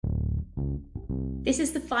This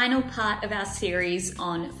is the final part of our series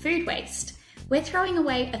on food waste. We're throwing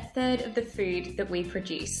away a third of the food that we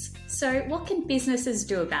produce. So what can businesses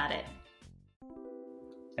do about it?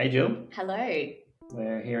 Hey Jill. Hello.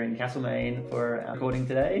 We're here in Castlemaine for our recording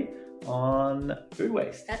today on food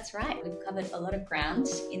waste. That's right. We've covered a lot of ground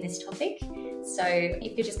in this topic. So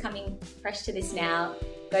if you're just coming fresh to this now,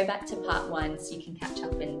 go back to part 1 so you can catch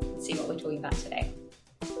up and see what we're talking about today.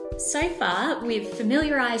 So far, we've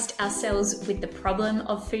familiarised ourselves with the problem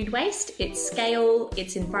of food waste, its scale,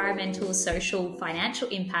 its environmental, social, financial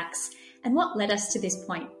impacts, and what led us to this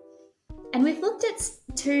point. And we've looked at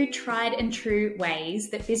 2 tried and true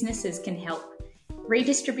ways that businesses can help: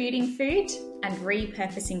 redistributing food and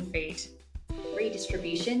repurposing food.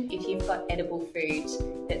 Redistribution, if you've got edible food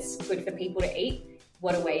that's good for people to eat,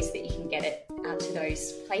 what are ways that you can get it out to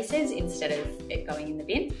those places instead of it going in the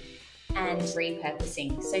bin? And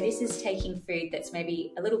repurposing. So this is taking food that's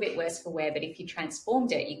maybe a little bit worse for wear, but if you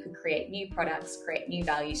transformed it, you could create new products, create new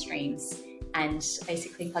value streams, and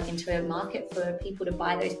basically plug into a market for people to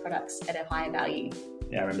buy those products at a higher value.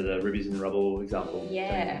 Yeah, I remember the Rubies in the Rubble example.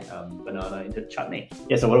 Yeah. Turning, banana into chutney.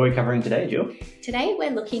 Yeah, so what are we covering today, Jill? Today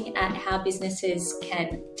we're looking at how businesses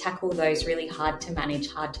can tackle those really hard to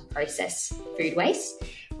manage, hard to process food waste.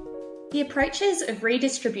 The approaches of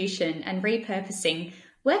redistribution and repurposing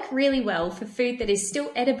work really well for food that is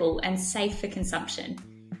still edible and safe for consumption.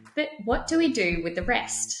 But what do we do with the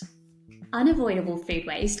rest? Unavoidable food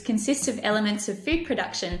waste consists of elements of food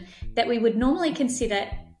production that we would normally consider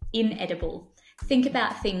inedible. Think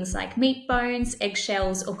about things like meat bones,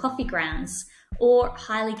 eggshells, or coffee grounds, or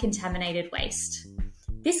highly contaminated waste.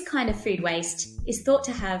 This kind of food waste is thought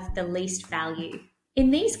to have the least value.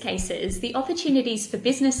 In these cases, the opportunities for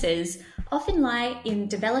businesses often lie in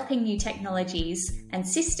developing new technologies and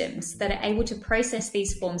systems that are able to process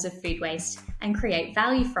these forms of food waste and create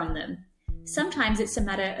value from them. Sometimes it's a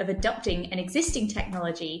matter of adopting an existing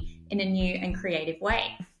technology in a new and creative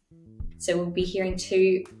way. So we'll be hearing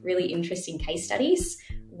 2 really interesting case studies,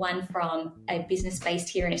 one from a business based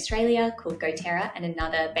here in Australia called GoTerra and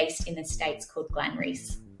another based in the States called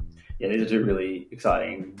Glanreese. Yeah, these are 2 really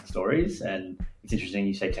exciting stories, and it's interesting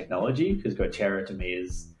you say technology, because GoTerra to me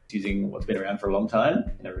is using what's been around for a long time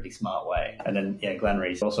in a really smart way. And then,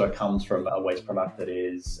 Glanreese also comes from a waste product that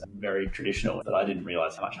is very traditional, that I didn't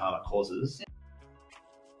realise how much harm it causes.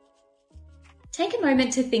 Take a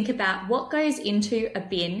moment to think about what goes into a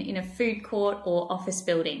bin in a food court or office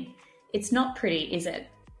building. It's not pretty, is it?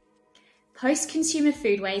 Post-consumer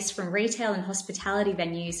food waste from retail and hospitality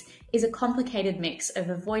venues is a complicated mix of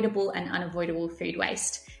avoidable and unavoidable food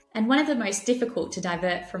waste, and one of the most difficult to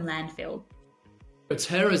divert from landfill.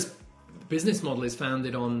 GoTerra's business model is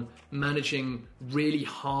founded on managing really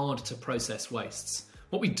hard to process wastes.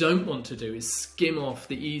 What we don't want to do is skim off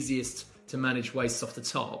the easiest to manage wastes off the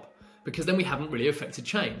top, because then we haven't really affected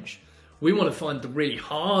change. We want to find the really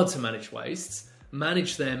hard to manage wastes,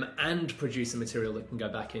 manage them and produce a material that can go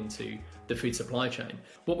back into the food supply chain.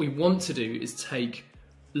 What we want to do is take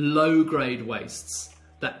low grade wastes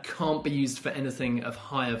that can't be used for anything of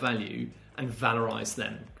higher value and valorize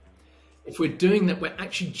them. If we're doing that, we're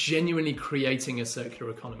actually genuinely creating a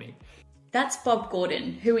circular economy. That's Bob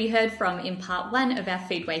Gordon, who we heard from in part 1 of our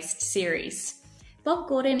food waste series. Bob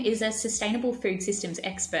Gordon is a sustainable food systems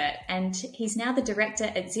expert, and he's now the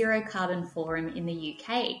director at Zero Carbon Forum in the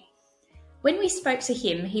UK. When we spoke to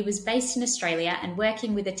him, he was based in Australia and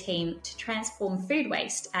working with a team to transform food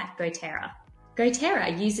waste at GoTerra.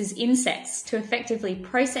 GoTerra uses insects to effectively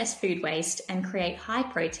process food waste and create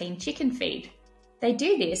high-protein chicken feed. They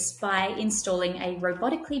do this by installing a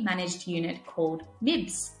robotically managed unit called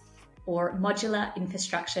MIBS, or Modular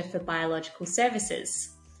Infrastructure for Biological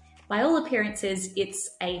Services. By all appearances,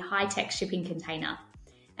 it's a high-tech shipping container.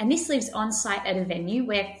 And this lives on-site at a venue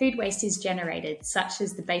where food waste is generated, such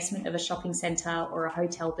as the basement of a shopping centre or a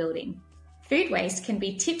hotel building. Food waste can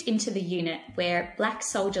be tipped into the unit where black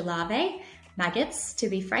soldier larvae, maggots to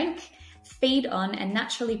be frank, feed on and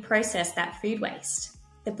naturally process that food waste.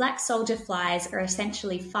 The black soldier flies are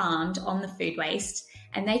essentially farmed on the food waste,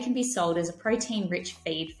 and they can be sold as a protein-rich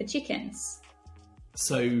feed for chickens.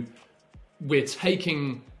 So we're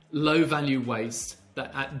taking low-value waste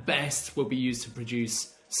that at best will be used to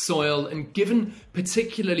produce soil, and given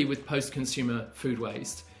particularly with post-consumer food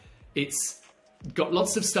waste, it's got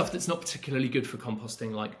lots of stuff that's not particularly good for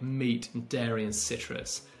composting, like meat and dairy and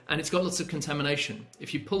citrus. And it's got lots of contamination.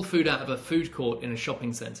 If you pull food out of a food court in a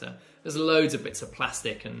shopping centre, there's loads of bits of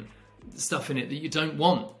plastic and stuff in it that you don't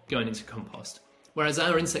want going into compost. Whereas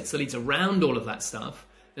our insects will eat around all of that stuff,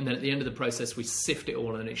 and then at the end of the process, we sift it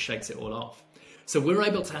all and it shakes it all off. So we're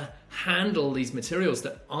able to handle these materials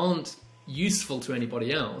that aren't useful to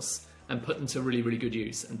anybody else and put them to really, really good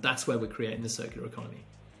use. And that's where we're creating the circular economy.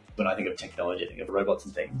 When I think of technology, I think of robots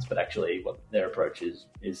and things, but actually what their approach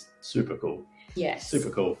is super cool. Yes. Super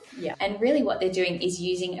cool. Yeah. And really what they're doing is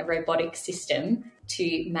using a robotic system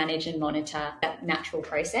to manage and monitor that natural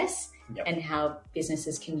process and how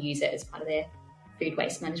businesses can use it as part of their food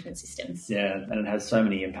waste management systems. Yeah, and it has so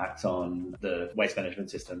many impacts on the waste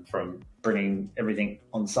management system, from bringing everything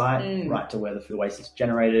on site right to where the food waste is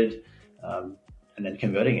generated, and then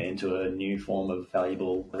converting it into a new form of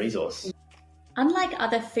valuable resource. Unlike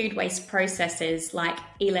other food waste processors like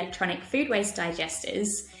electronic food waste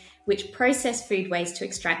digesters, which process food waste to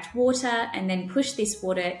extract water and then push this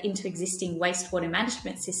water into existing wastewater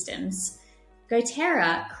management systems,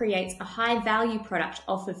 GoTerra creates a high-value product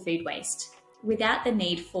off of food waste without the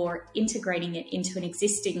need for integrating it into an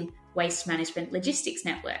existing waste management logistics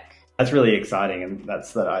network. That's really exciting, and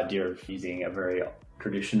that's the idea of using a very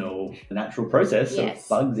traditional natural process of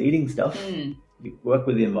bugs eating stuff. You work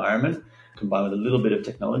with the environment, combined with a little bit of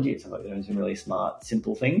technology. It sounds like they're doing some really smart,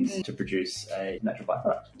 simple things to produce a natural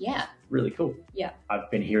byproduct. Yeah. Really cool. Yeah. I've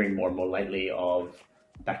been hearing more and more lately of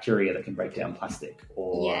bacteria that can break down plastic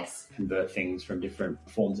or convert things from different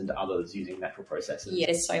forms into others using natural processes. Yeah,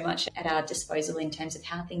 there's so much at our disposal in terms of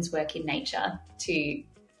how things work in nature to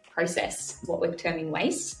process what we're terming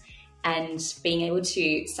waste, and being able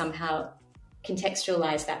to somehow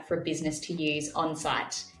contextualize that for a business to use on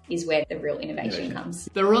site is where the real innovation comes.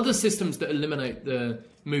 There are other systems that eliminate the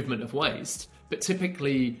movement of waste, but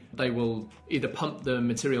typically they will either pump the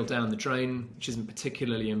material down the drain, which isn't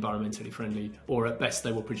particularly environmentally friendly, or at best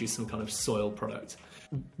they will produce some kind of soil product.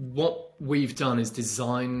 What we've done is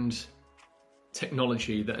designed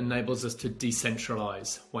technology that enables us to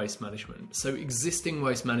decentralize waste management. So existing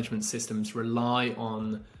waste management systems rely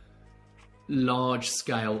on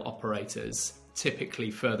large-scale operators, typically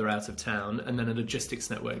further out of town, and then a logistics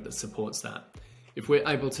network that supports that. If we're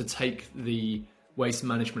able to take the waste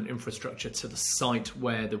management infrastructure to the site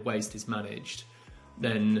where the waste is managed,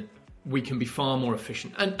 then we can be far more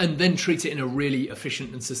efficient, and then treat it in a really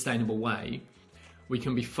efficient and sustainable way. We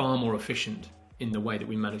can be far more efficient in the way that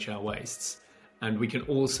we manage our wastes, and we can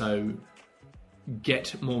also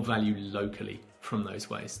get more value locally from those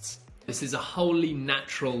wastes. This is a wholly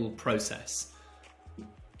natural process.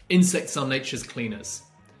 Insects are nature's cleaners.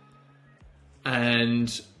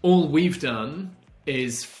 And all we've done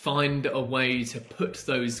is find a way to put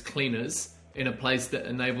those cleaners in a place that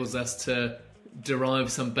enables us to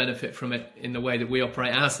derive some benefit from it in the way that we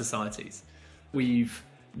operate our societies. We've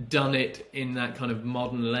done it in that kind of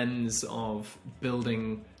modern lens of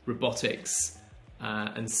building robotics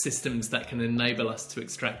and systems that can enable us to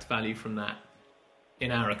extract value from that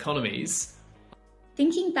in our economies.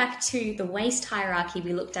 Thinking back to the waste hierarchy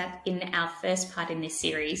we looked at in our first part in this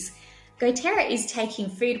series, GoTerra is taking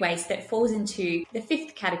food waste that falls into the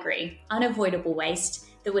fifth category, unavoidable waste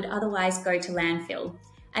that would otherwise go to landfill,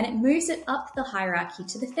 and it moves it up the hierarchy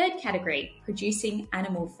to the third category, producing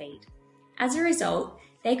animal feed. As a result,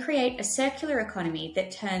 they create a circular economy that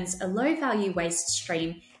turns a low-value waste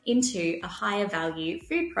stream into a higher-value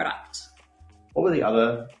food product. What were the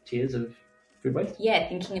other tiers of food waste? Yeah,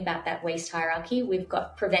 thinking about that waste hierarchy, we've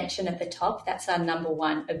got prevention at the top. That's our number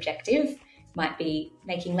one objective. Might be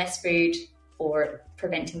making less food or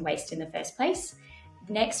preventing waste in the first place.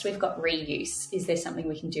 Next, we've got reuse. Is there something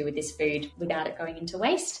we can do with this food without it going into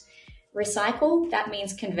waste? Recycle, that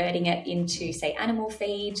means converting it into, say, animal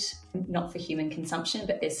feed, not for human consumption,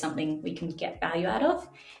 but there's something we can get value out of.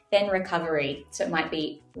 Then recovery, so it might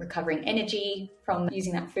be recovering energy from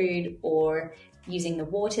using that food or using the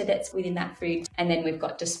water that's within that food. And then we've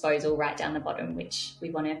got disposal right down the bottom, which we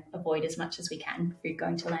want to avoid as much as we can, food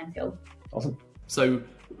going to landfill. Awesome. So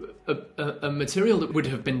a material that would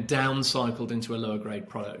have been downcycled into a lower grade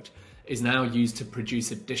product is now used to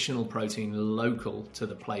produce additional protein local to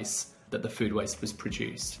the place that the food waste was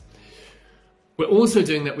produced. We're also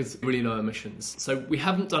doing that with really low emissions. So we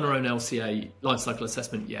haven't done our own LCA life cycle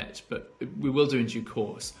assessment yet, but we will do in due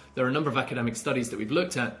course. There are a number of academic studies that we've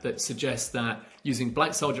looked at that suggest that using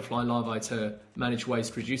black soldier fly larvae to manage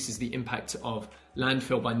waste reduces the impact of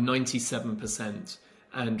landfill by 97%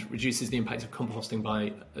 and reduces the impact of composting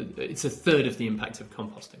by, it's a third of the impact of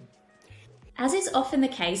composting. As is often the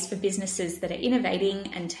case for businesses that are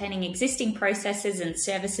innovating and turning existing processes and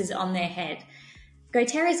services on their head,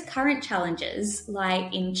 GoTerra's current challenges lie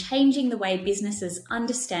in changing the way businesses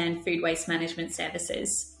understand food waste management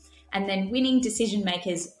services and then winning decision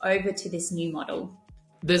makers over to this new model.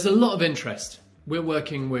 There's a lot of interest. We're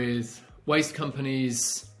working with waste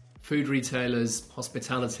companies, food retailers,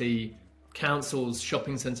 hospitality, councils,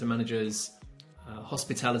 shopping centre managers,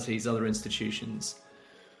 hospitalities, other institutions.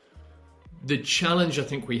 The challenge I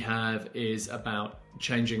think we have is about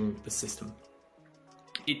changing the system.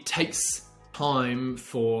 It takes time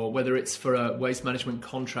for, whether it's for a waste management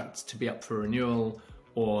contract to be up for renewal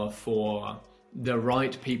or for the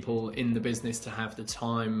right people in the business to have the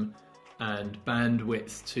time and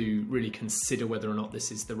bandwidth to really consider whether or not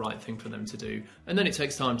this is the right thing for them to do. And then it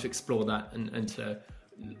takes time to explore that and to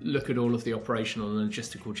look at all of the operational and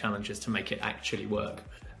logistical challenges to make it actually work.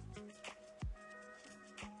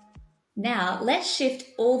 Now, let's shift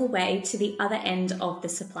all the way to the other end of the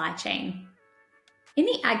supply chain. In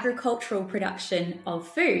the agricultural production of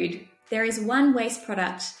food, there is one waste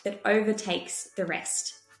product that overtakes the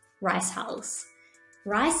rest: rice hulls.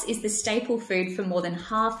 Rice is the staple food for more than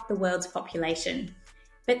half the world's population,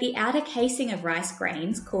 but the outer casing of rice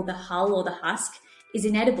grains, called the hull or the husk, is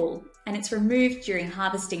inedible, and it's removed during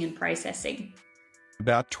harvesting and processing.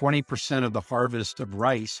 About 20% of the harvest of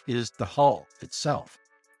rice is the hull itself,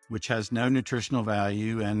 which has no nutritional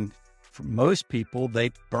value. And for most people, they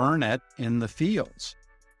burn it in the fields,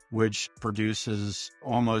 which produces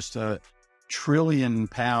almost 1 trillion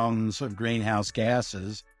pounds of greenhouse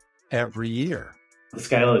gases every year. The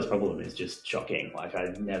scale of this problem is just shocking. Like,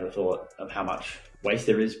 I never thought of how much waste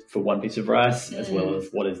there is for one piece of rice, as well as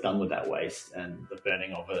what is done with that waste and the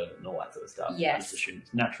burning of it and all that sort of stuff. Yes. I just assume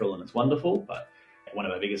it's natural and it's wonderful, but one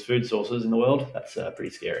of our biggest food sources in the world, that's a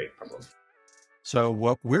pretty scary problem. So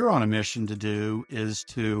what we're on a mission to do is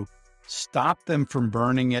to stop them from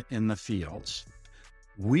burning it in the fields.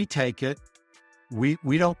 We take it, we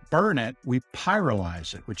don't burn it, we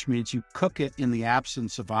pyrolyze it, which means you cook it in the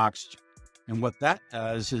absence of oxygen. And what that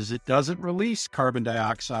does is it doesn't release carbon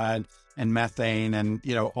dioxide and methane and,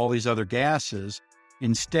 all these other gases.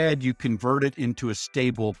 Instead, you convert it into a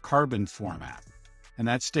stable carbon format. And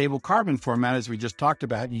that stable carbon format, as we just talked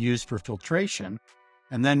about, you use for filtration.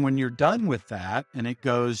 And then when you're done with that and it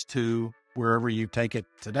goes to wherever you take it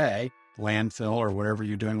today, landfill or whatever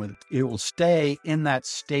you're doing with it, it will stay in that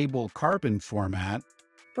stable carbon format.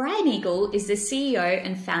 Brian Eagle is the CEO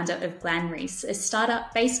and founder of Glanreese, a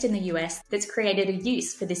startup based in the US that's created a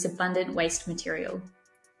use for this abundant waste material.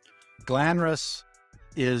 Glanreese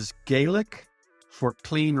is Gaelic for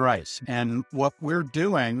clean rice. And what we're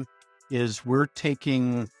doing is we're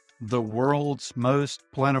taking the world's most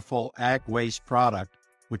plentiful ag waste product,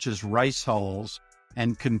 which is rice hulls,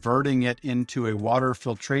 and converting it into a water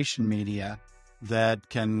filtration media that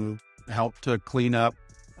can help to clean up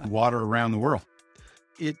water around the world.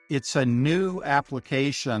 It's a new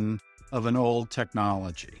application of an old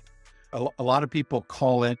technology. A lot of people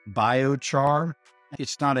call it biochar.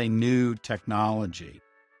 It's not a new technology.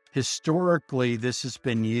 Historically, this has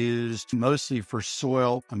been used mostly for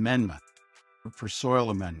soil amendment,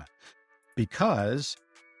 because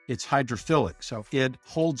it's hydrophilic. So it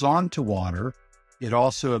holds on to water. It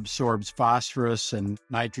also absorbs phosphorus and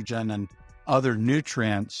nitrogen and other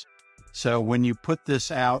nutrients. So when you put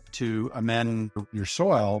this out to amend your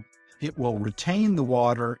soil, it will retain the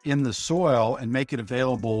water in the soil and make it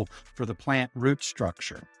available for the plant root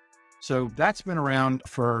structure. So that's been around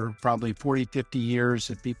for probably 40, 50 years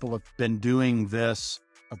that people have been doing this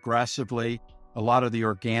aggressively. A lot of the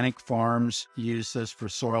organic farms use this for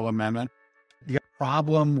soil amendment. The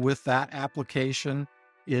problem with that application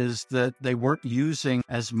is that they weren't using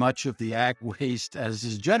as much of the ag waste as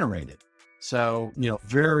is generated. So,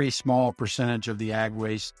 very small percentage of the ag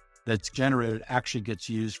waste that's generated actually gets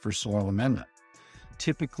used for soil amendment.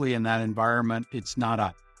 Typically in that environment, it's not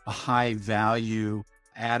a high value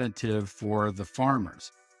additive for the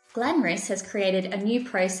farmers. Glanreese has created a new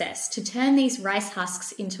process to turn these rice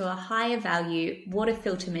husks into a higher value water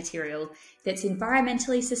filter material that's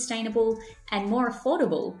environmentally sustainable and more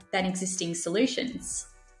affordable than existing solutions.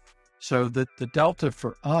 So the delta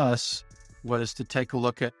for us was to take a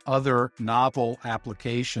look at other novel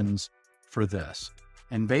applications for this.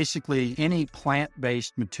 And basically any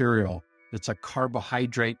plant-based material that's a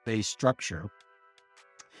carbohydrate-based structure,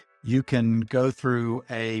 you can go through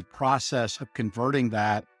a process of converting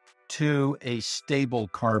that to a stable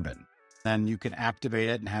carbon. Then you can activate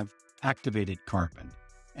it and have activated carbon.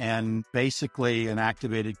 And basically an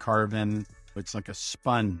activated carbon, it's like a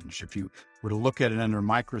sponge. If you were to look at it under a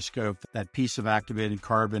microscope, that piece of activated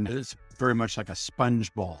carbon is very much like a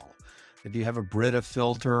sponge ball. If you have a Brita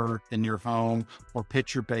filter in your home or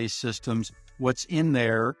pitcher-based systems, what's in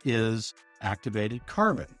there is activated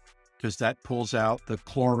carbon, because that pulls out the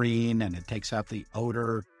chlorine and it takes out the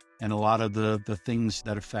odor and a lot of the things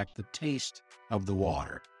that affect the taste of the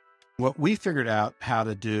water. What we figured out how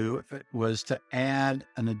to do was to add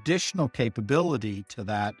an additional capability to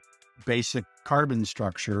that basic carbon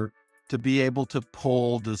structure to be able to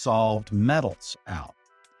pull dissolved metals out.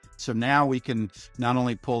 So now we can not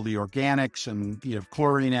only pull the organics and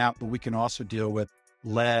chlorine out, but we can also deal with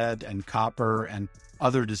lead and copper and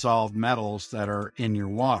other dissolved metals that are in your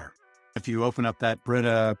water. If you open up that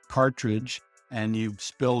Brita cartridge and you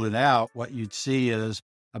spilled it out, what you'd see is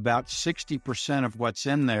about 60% of what's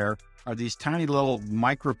in there are these tiny little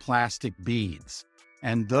microplastic beads.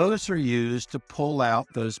 And those are used to pull out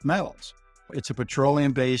those metals. It's a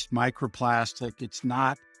petroleum-based microplastic. It's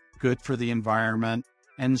not good for the environment.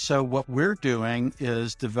 And so what we're doing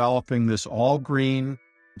is developing this all-green,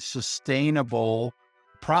 sustainable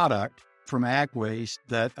product from ag waste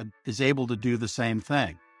that is able to do the same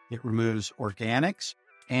thing. It removes organics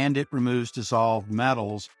and it removes dissolved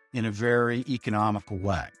metals in a very economical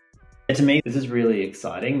way. And to me, this is really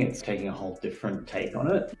exciting. It's taking a whole different take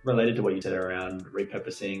on it, related to what you said around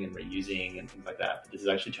repurposing and reusing and things like that. But this is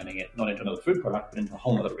actually turning it not into another food product, but into a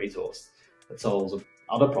whole other resource that solves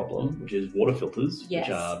another problem, which is water filters, yes,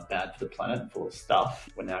 which are bad for the planet, full of stuff.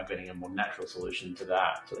 We're now getting a more natural solution to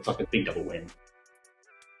that. So it's like a big double win.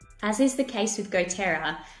 As is the case with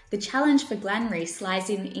GoTerra, the challenge for Glanreese lies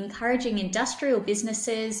in encouraging industrial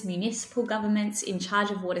businesses, municipal governments in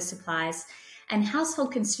charge of water supplies, and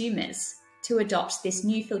household consumers to adopt this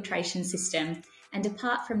new filtration system and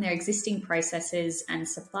depart from their existing processes and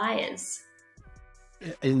suppliers.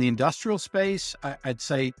 In the industrial space, I'd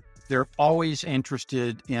say they're always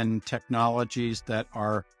interested in technologies that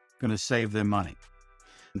are going to save them money.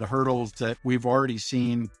 The hurdles that we've already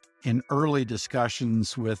seen in early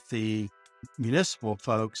discussions with the municipal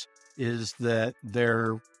folks is that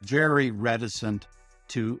they're very reticent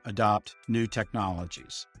to adopt new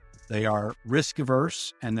technologies. They are risk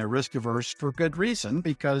averse, and they're risk averse for good reason,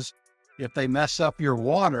 because if they mess up your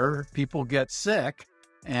water, people get sick,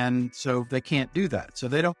 and so they can't do that. So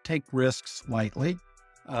they don't take risks lightly.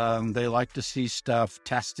 They like to see stuff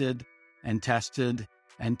tested and tested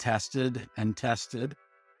and tested and tested.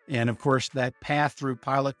 And of course, that path through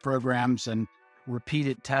pilot programs and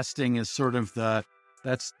repeated testing is sort of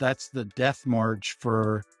that's the death march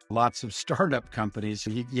for lots of startup companies.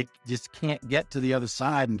 You just can't get to the other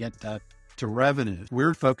side and get to revenue.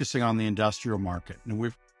 We're focusing on the industrial market,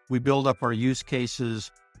 and we build up our use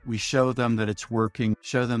cases. We show them that it's working,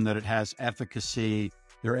 show them that it has efficacy.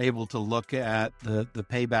 They're able to look at the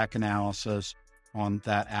payback analysis on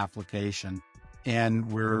that application.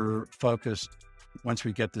 And we're focused, once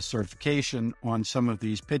we get the certification, on some of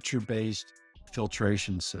these pitcher-based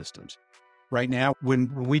filtration systems. Right now,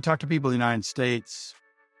 when we talk to people in the United States,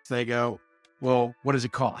 they go, well, what does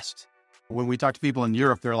it cost? When we talk to people in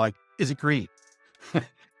Europe, they're like, is it green?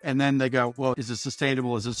 And then they go, well, is it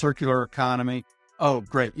sustainable? Is it circular economy? Oh,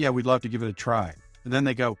 great. Yeah, we'd love to give it a try. And then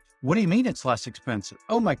they go, what do you mean it's less expensive?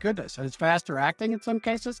 Oh my goodness. And it's faster acting in some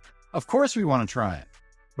cases. Of course we want to try it.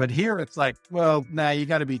 But here it's like, well, you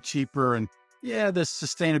got to be cheaper. And yeah, this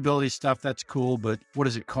sustainability stuff, that's cool, but what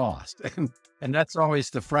does it cost? And that's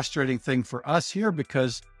always the frustrating thing for us here,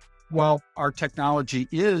 because while our technology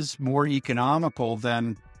is more economical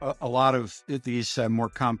than a lot of these more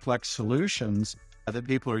complex solutions that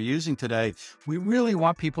people are using today, we really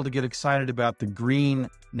want people to get excited about the green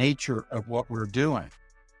nature of what we're doing.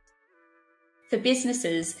 For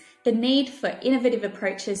businesses, the need for innovative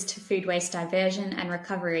approaches to food waste diversion and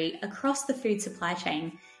recovery across the food supply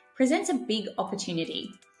chain presents a big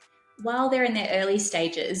opportunity. While they're in their early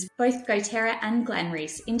stages, both GoTerra and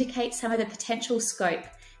Glanreese indicate some of the potential scope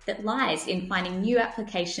that lies in finding new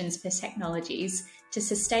applications for technologies to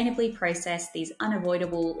sustainably process these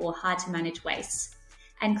unavoidable or hard to manage wastes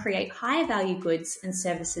and create higher value goods and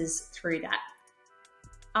services through that.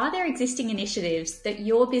 Are there existing initiatives that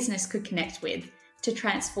your business could connect with to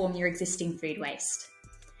transform your existing food waste?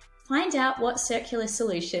 Find out what circular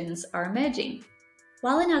solutions are emerging.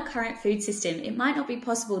 While in our current food system, it might not be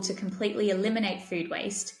possible to completely eliminate food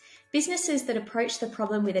waste, businesses that approach the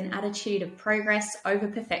problem with an attitude of progress over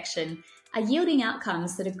perfection are yielding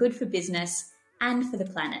outcomes that are good for business and for the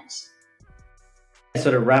planet. So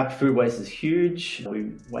to wrap, food waste is huge.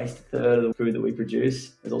 We waste a third of the food that we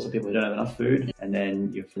produce. There's also people who don't have enough food. And then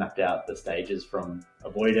you've mapped out the stages from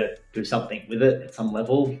avoid it, do something with it at some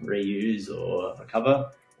level, reuse or recover,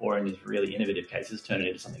 or in these really innovative cases, turn it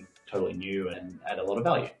into something totally new and add a lot of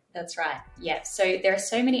value. That's right. Yeah. So there are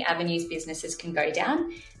so many avenues businesses can go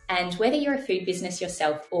down. And whether you're a food business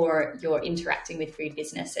yourself or you're interacting with food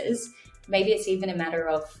businesses, maybe it's even a matter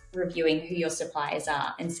of reviewing who your suppliers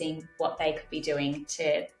are and seeing what they could be doing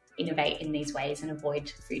to innovate in these ways and avoid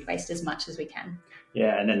food waste as much as we can.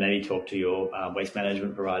 Yeah, and then maybe talk to your waste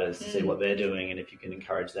management providers to see what they're doing and if you can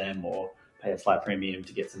encourage them or pay a slight premium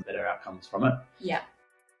to get some better outcomes from it. Yeah.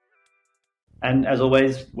 And as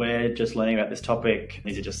always, we're just learning about this topic.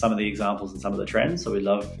 These are just some of the examples and some of the trends. So we'd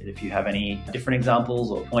love if you have any different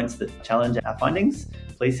examples or points that challenge our findings,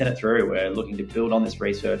 please send it through. We're looking to build on this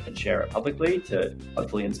research and share it publicly to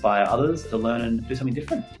hopefully inspire others to learn and do something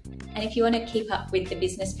different. And if you want to keep up with the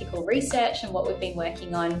Business Pickle research and what we've been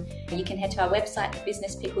working on, you can head to our website,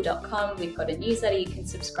 businesspickle.com. We've got a newsletter you can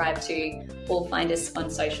subscribe to, or find us on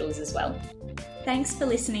socials as well. Thanks for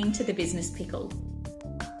listening to The Business Pickle.